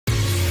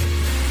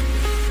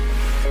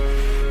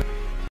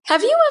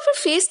Have you ever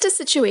faced a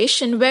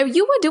situation where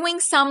you were doing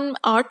some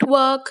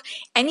artwork,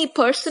 any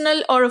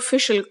personal or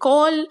official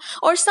call,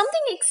 or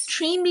something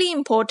extremely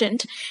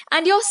important,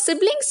 and your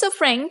siblings or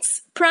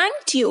friends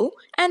pranked you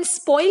and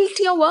spoiled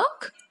your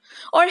work?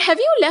 Or have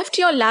you left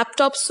your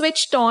laptop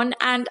switched on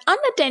and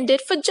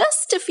unattended for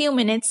just a few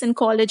minutes in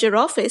college or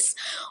office,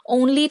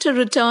 only to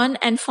return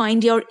and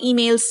find your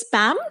email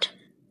spammed?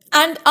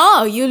 And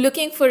are you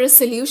looking for a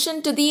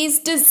solution to these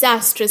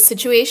disastrous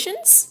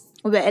situations?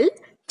 Well,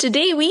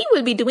 today we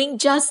will be doing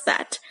just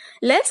that.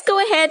 Let's go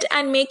ahead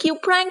and make you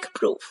prank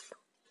proof.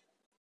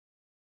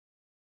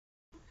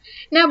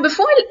 Now,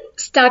 before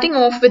starting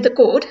off with the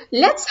code,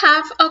 let's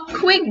have a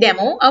quick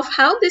demo of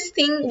how this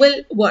thing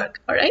will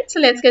work. All right, so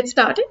let's get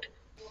started.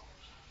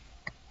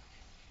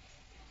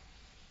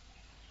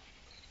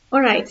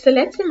 All right, so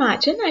let's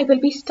imagine I will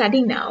be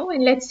studying now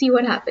and let's see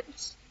what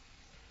happens.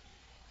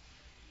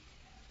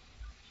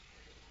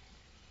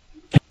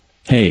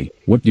 Hey,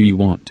 what do you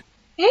want?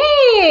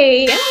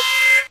 Hey!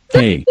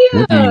 Hey,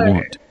 what do you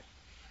want?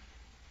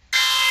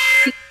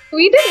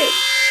 We did it!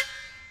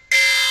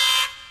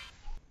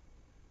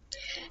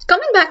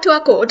 Coming back to our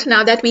code,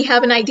 now that we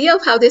have an idea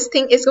of how this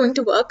thing is going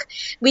to work,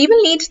 we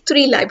will need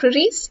 3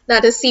 libraries,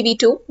 that is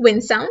CV2,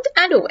 WinSound,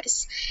 and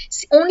OS.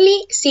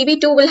 Only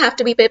CV2 will have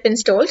to be pip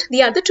installed.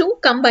 The other 2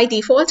 come by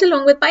default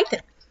along with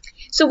Python.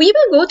 So we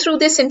will go through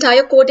this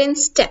entire code in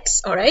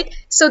steps, all right?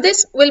 So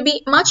this will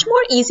be much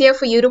more easier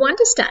for you to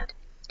understand.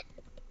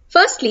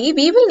 Firstly,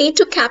 we will need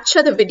to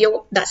capture the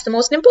video. That's the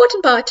most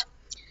important part.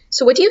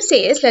 So what you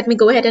say is, let me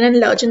go ahead and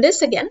enlarge in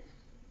this again.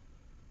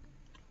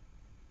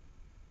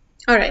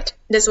 All right,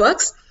 this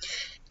works.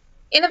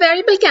 In a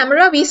variable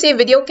camera, we say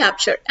video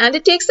capture, and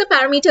it takes the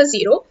parameter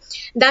 0.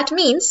 That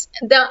means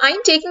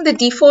I'm taking the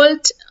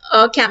default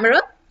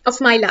camera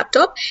of my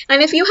laptop.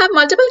 And if you have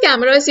multiple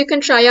cameras, you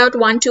can try out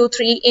 1, 2,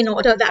 3 in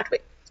order that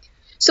way.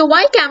 So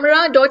while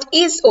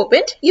camera.is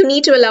opened, you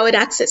need to allow it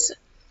access.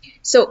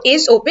 So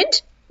is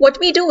opened. What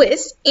we do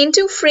is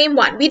into frame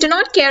 1. We do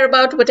not care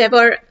about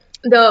whatever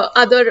the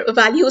other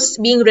values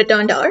being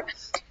returned are.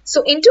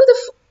 So into the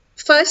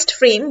first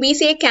frame, we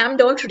say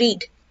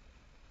cam.read.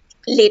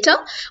 Later,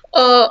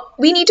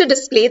 we need to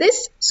display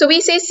this. So we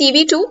say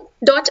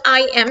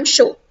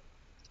cv2.imShow,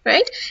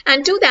 right?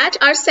 And to that,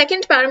 our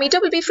second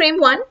parameter will be frame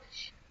 1.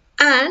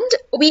 And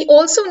we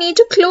also need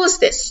to close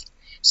this.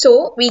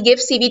 So we give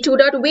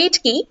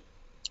cv2.wait key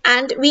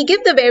and we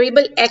give the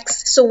variable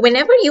x. So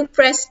whenever you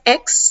press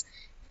x,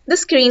 the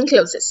screen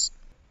closes.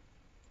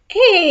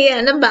 Hey,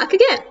 and I'm back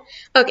again.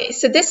 Okay,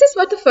 so this is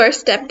what the first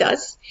step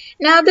does.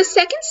 Now, the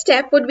second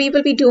step, what we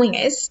will be doing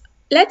is,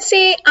 let's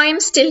say I am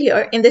still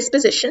here in this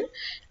position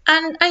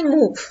and I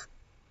move.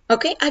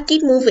 Okay, I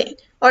keep moving.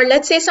 Or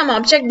let's say some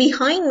object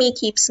behind me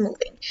keeps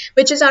moving,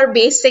 which is our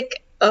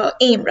basic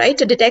aim, right?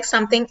 To detect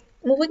something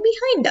moving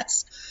behind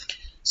us.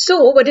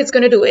 So what it's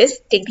going to do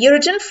is take the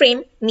original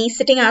frame, me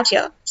sitting out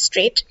here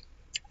straight,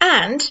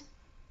 and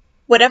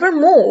whatever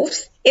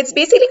moves, it's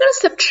basically going to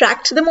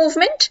subtract the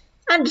movement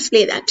and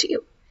display that to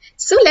you.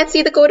 So let's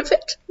see the code of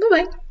it.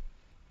 Bye-bye.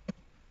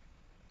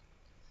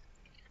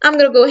 I'm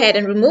going to go ahead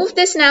and remove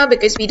this now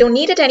because we don't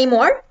need it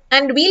anymore,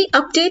 and we'll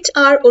update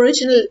our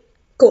original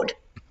code.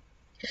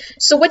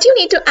 So what you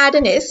need to add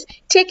in is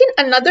take in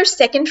another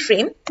second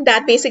frame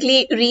that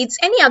basically reads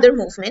any other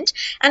movement.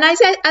 And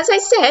as I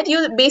said,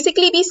 you'll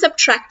basically be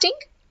subtracting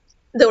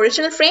the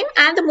original frame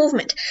and the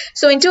movement.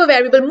 So into a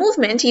variable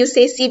movement, you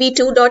say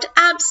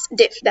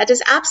cv2.absdiff, that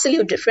is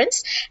absolute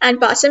difference, and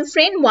pass in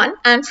frame 1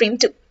 and frame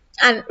 2.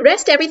 And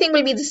rest everything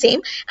will be the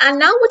same. And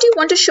now what you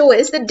want to show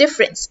is the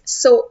difference.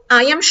 So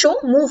I am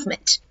show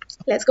movement.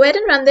 Let's go ahead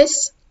and run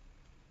this.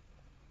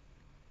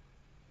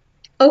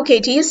 Okay,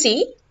 do you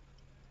see?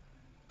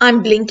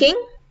 I'm blinking.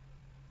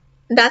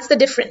 That's the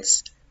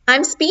difference.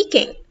 I'm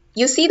speaking.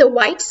 You see the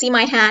white, see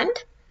my hand?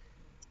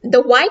 The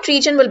white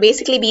region will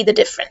basically be the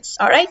difference,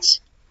 all right?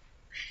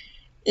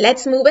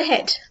 Let's move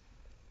ahead.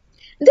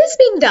 This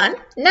being done,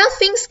 now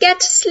things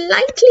get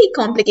slightly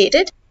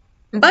complicated,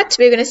 but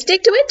we're going to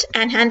stick to it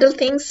and handle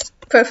things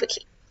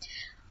perfectly.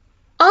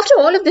 After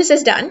all of this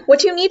is done,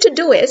 what you need to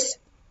do is,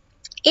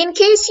 in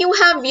case you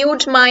have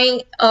viewed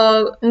my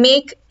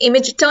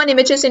turn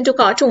images into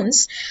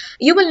cartoons,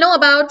 you will know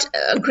about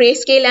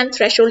grayscale and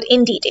threshold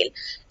in detail.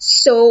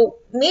 So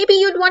maybe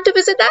you'd want to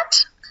visit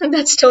that.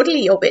 That's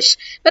totally your wish,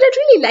 but I'd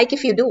really like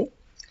if you do.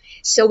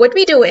 So what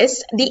we do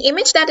is, the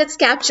image that it's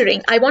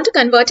capturing, I want to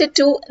convert it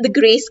to the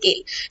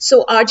grayscale.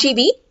 So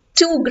RGB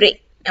to gray.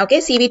 Okay,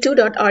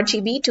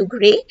 cv2.rgb to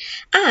gray.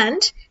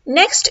 And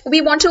next, we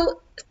want to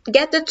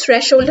get the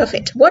threshold of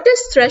it. What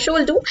does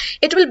threshold do?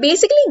 It will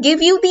basically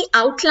give you the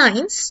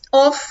outlines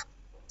of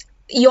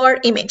your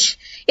image.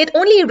 It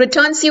only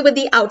returns you with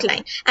the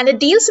outline, and it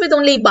deals with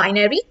only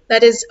binary,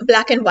 that is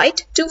black and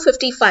white,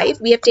 255.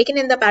 We have taken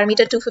in the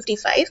parameter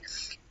 255,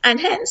 and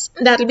hence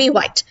that will be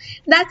white.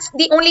 That's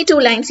the only 2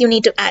 lines you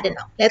need to add in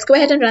now. Let's go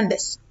ahead and run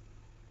this.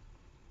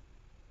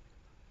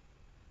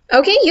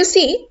 Okay, you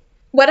see,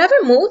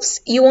 whatever moves,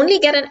 you only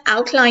get an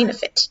outline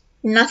of it,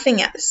 nothing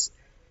else.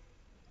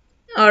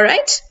 All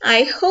right,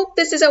 I hope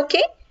this is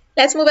okay.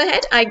 Let's move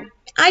ahead.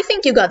 I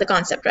think you got the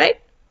concept, right?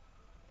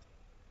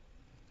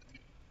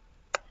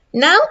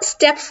 Now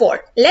step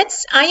 4.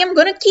 I am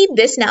going to keep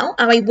this now.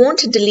 I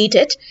won't delete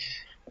it.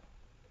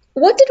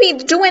 What did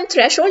we do in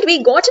threshold?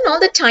 We got in all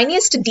the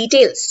tiniest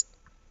details,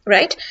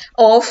 right,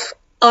 of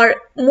our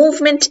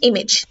movement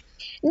image.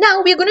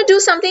 Now we're going to do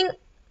something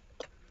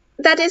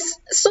that is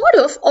sort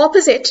of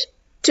opposite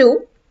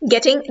to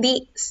getting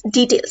the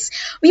details.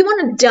 We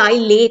want to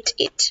dilate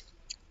it.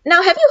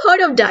 Now, have you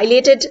heard of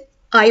dilated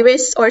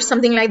iris or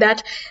something like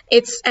that?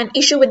 It's an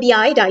issue with the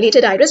eye,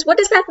 dilated iris. What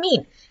does that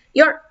mean?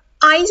 Your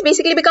eyes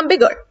basically become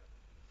bigger,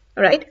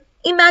 right?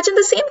 Imagine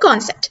the same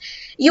concept.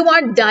 You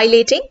are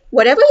dilating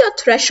whatever your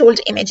threshold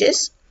image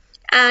is,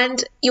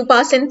 and you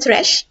pass in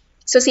thresh,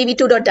 so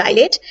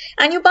cv2.dilate,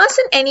 and you pass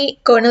in any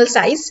kernel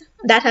size.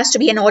 That has to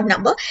be an odd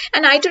number,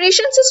 and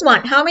iterations is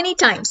 1. How many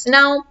times?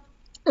 Now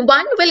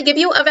 1 will give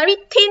you a very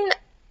thin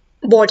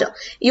border.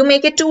 You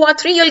make it 2 or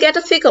 3, you'll get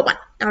a thicker one.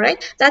 All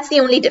right, that's the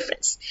only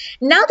difference.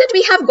 Now that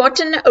we have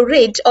gotten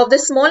rid of the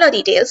smaller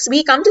details,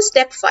 we come to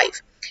step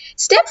 5.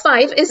 Step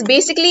 5 is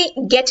basically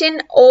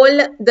getting all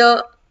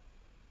the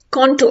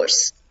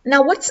contours.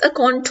 Now, what's a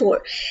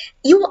contour?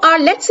 You are,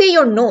 let's say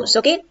your nose,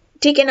 okay?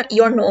 Take in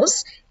your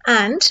nose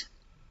and,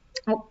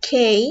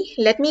 okay,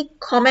 let me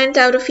comment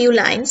out a few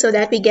lines so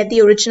that we get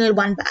the original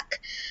one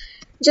back.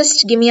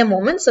 Just give me a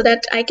moment so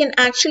that I can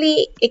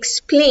actually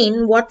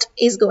explain what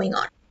is going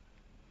on.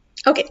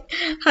 Okay,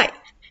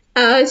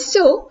 hi.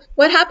 So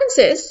what happens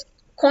is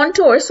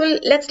contours will,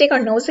 let's take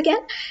our nose again.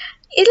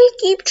 It'll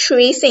keep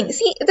tracing.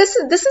 See, this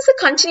is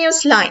a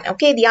continuous line,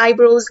 okay? The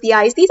eyebrows, the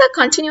eyes, these are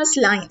continuous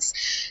lines.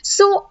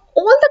 So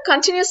all the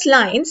continuous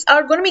lines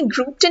are going to be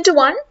grouped into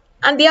one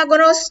and they are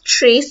going to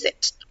trace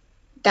it.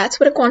 That's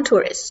what a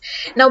contour is.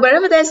 Now,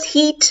 wherever there's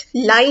heat,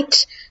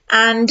 light,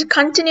 and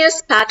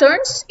continuous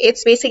patterns,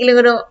 it's basically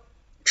going to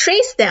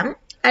trace them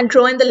and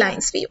draw in the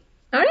lines for you.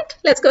 All right,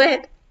 let's go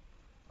ahead.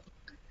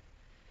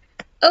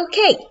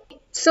 Okay,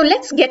 so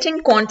let's get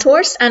in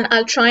contours and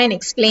I'll try and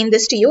explain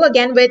this to you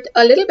again with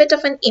a little bit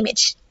of an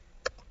image.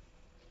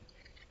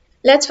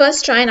 Let's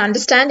first try and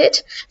understand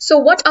it. So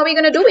what are we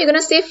going to do? We're going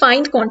to say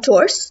find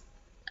contours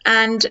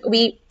and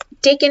we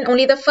take in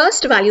only the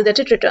first value that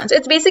it returns.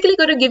 It's basically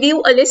going to give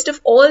you a list of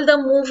all the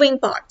moving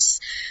parts.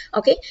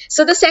 Okay,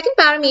 so the second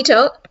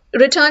parameter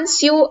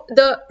returns you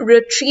the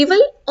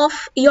retrieval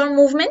of your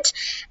movement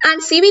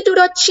and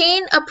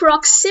cv2.chain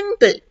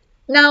approximple.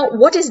 Now,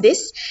 what is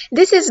this?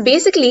 This is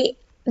basically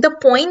the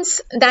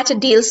points that it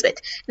deals with.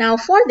 Now,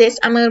 for this,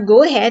 I'm going to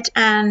go ahead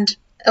and,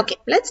 okay,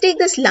 let's take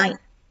this line.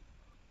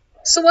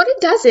 So what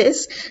it does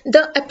is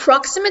the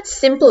approximate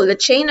symbol, the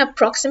chain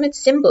approximate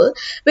symbol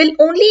will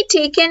only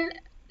take in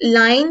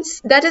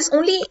lines that is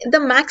only the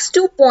max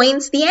 2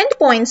 points, the end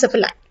points of a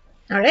line.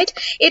 All right.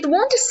 It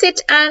won't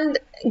sit and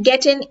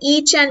get in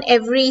each and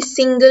every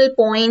single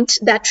point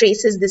that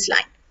traces this line.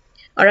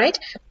 All right.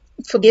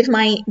 Forgive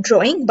my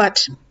drawing,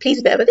 but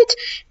please bear with it.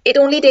 It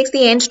only takes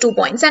the end 2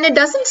 points and it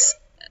doesn't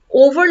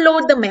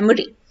overload the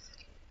memory.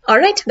 All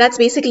right, that's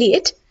basically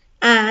it.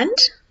 And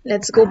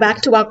let's go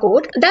back to our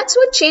code. That's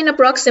what chain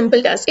approx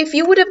simple does. If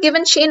you would have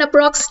given chain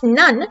approx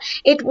none,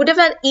 it would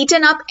have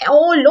eaten up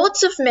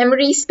lots of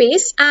memory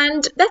space,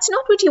 and that's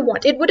not what you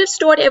want. It would have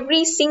stored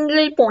every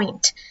single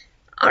point.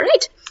 All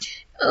right.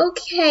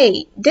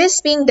 Okay, this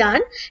being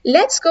done,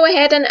 let's go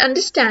ahead and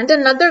understand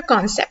another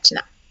concept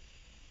now.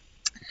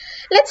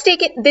 Let's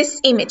take this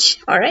image,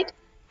 all right?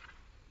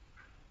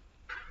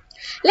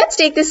 Let's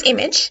take this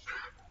image.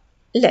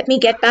 Let me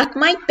get back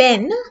my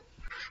pen.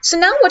 So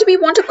now what we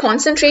want to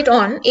concentrate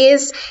on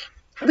is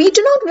we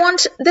do not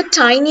want the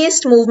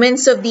tiniest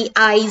movements of the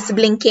eyes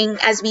blinking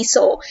as we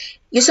saw.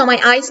 You saw my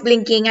eyes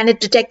blinking and it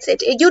detects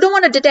it. You don't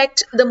want to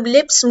detect the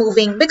lips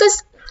moving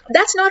because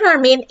that's not our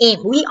main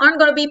aim. We aren't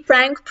going to be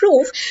prank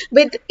proof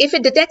with if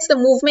it detects the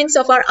movements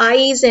of our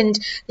eyes and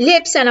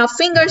lips and our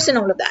fingers and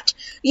all of that.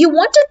 You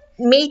want to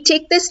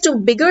take this to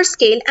bigger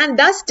scale and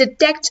thus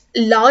detect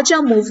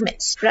larger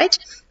movements, right?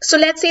 So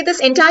let's say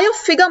this entire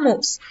figure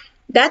moves.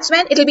 That's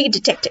when it'll be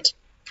detected.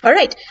 All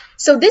right.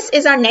 So this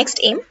is our next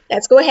aim.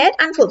 Let's go ahead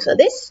and fulfill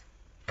this.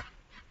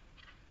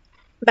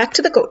 Back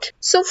to the code.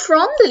 So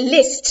from the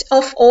list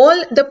of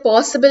all the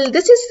possible,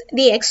 this is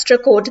the extra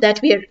code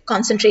that we are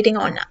concentrating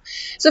on now.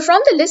 So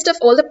from the list of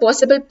all the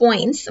possible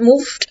points,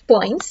 moved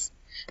points,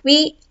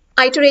 we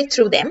iterate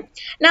through them.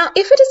 Now,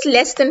 if it is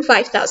less than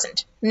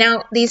 5,000,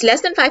 now these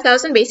less than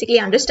 5,000 basically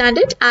understand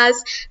it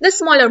as the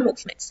smaller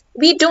movements.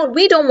 We don't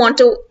want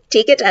to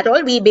take it at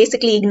all. We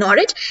basically ignore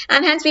it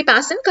and hence we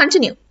pass in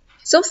continue.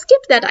 So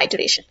skip that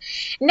iteration.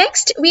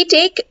 Next, we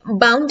take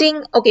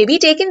bounding. Okay, we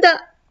take in the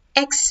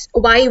x,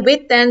 y,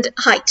 width and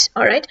height.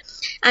 All right.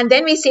 And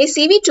then we say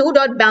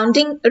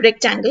cv2.bounding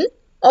rectangle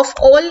of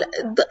all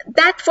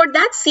for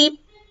that C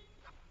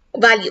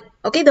value.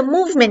 Okay, the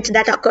movement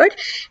that occurred,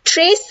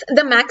 trace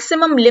the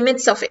maximum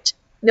limits of it,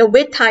 the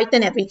width, height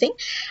and everything.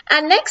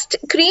 And next,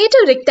 create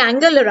a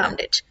rectangle around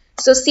it.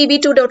 So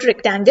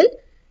cv2.rectangle.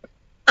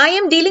 I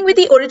am dealing with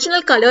the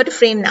original colored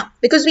frame now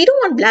because we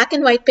don't want black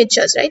and white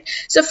pictures, right?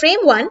 So frame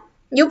 1,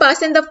 You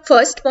pass in the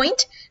first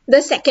point,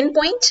 the second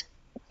point,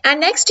 and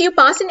next you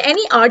pass in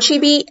any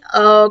RGB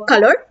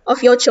color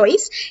of your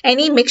choice,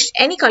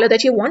 any color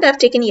that you want. I've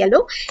taken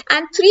yellow.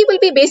 And 3 will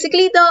be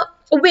basically the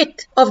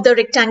width of the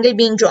rectangle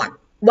being drawn.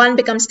 1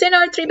 becomes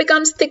thinner, 3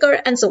 becomes thicker,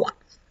 and so on.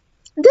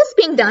 This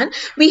being done,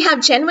 we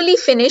have generally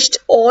finished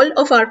all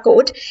of our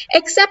code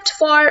except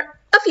for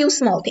a few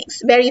small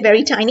things, very,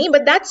 very tiny,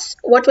 but that's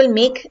what will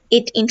make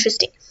it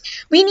interesting.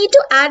 We need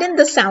to add in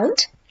the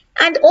sound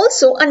and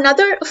also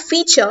another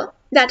feature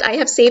that I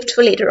have saved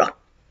for later on.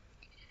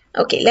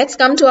 Okay, let's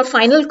come to our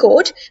final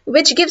code,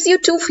 which gives you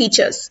 2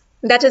 features.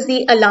 That is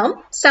the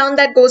alarm sound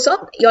that goes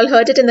off. You all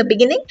heard it in the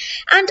beginning.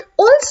 And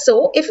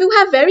also, if you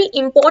have very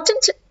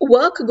important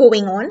work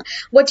going on,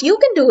 what you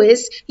can do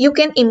is you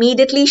can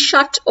immediately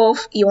shut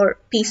off your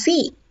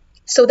PC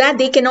so that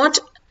they cannot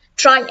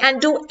try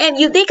and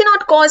they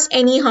cannot cause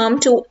any harm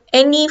to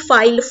any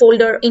file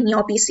folder in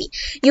your PC.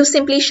 You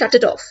simply shut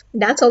it off.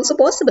 That's also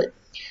possible.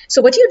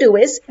 So what you do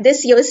is,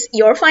 this is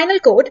your final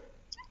code,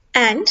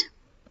 and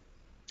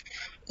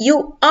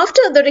you,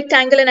 after the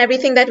rectangle and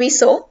everything that we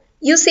saw,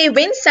 you say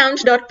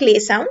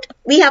winsound.playSound.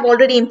 We have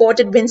already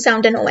imported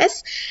winsound and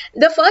OS.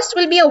 The first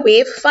will be a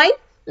wave file.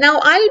 Now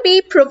I'll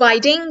be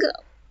providing,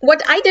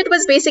 what I did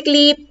was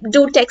basically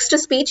do text to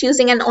speech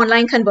using an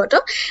online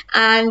converter,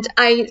 and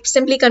I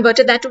simply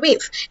converted that to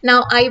wave.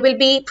 Now I will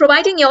be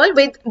providing y'all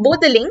with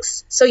both the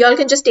links, so y'all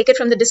can just take it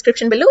from the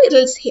description below.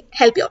 It'll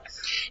help y'all.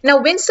 Now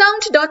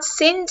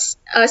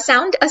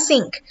winsound.sound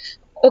async.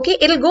 Okay,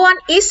 it'll go on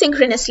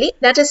asynchronously.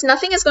 That is,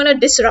 nothing is going to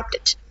disrupt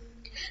it.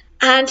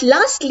 And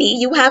lastly,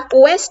 you have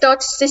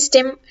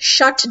os.system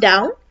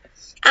shutdown,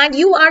 and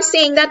you are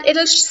saying that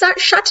it'll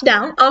shut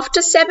down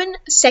after 7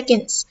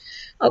 seconds.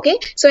 Okay,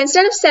 so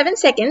instead of 7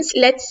 seconds,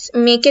 let's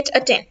make it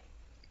a 10.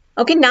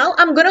 Okay, now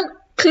I'm going to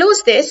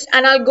close this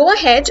and I'll go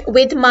ahead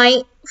with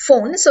my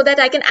phone so that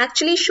I can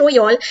actually show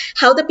you all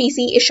how the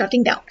PC is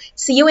shutting down.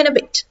 See you in a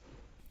bit.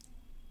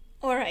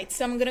 Alright,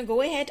 so I'm going to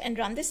go ahead and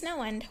run this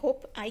now and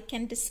hope I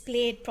can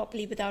display it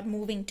properly without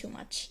moving too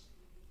much.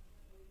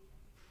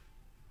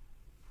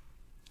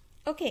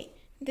 Okay,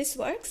 this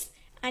works.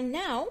 And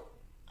now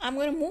I'm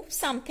going to move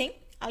something.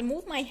 I'll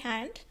move my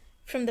hand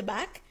from the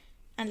back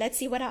and let's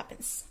see what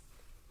happens.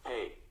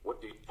 Hey,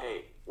 what do you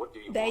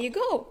There you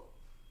go.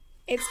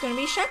 It's going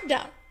to be shut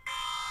down.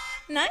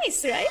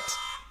 Nice, right?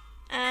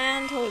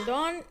 And hold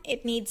on,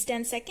 it needs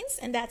 10 seconds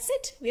and that's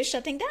it. We're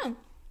shutting down.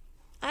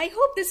 I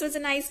hope this was a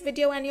nice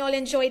video and you all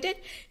enjoyed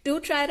it. Do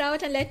try it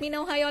out and let me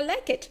know how you all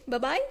like it.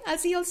 Bye-bye. I'll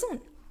see you all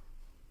soon.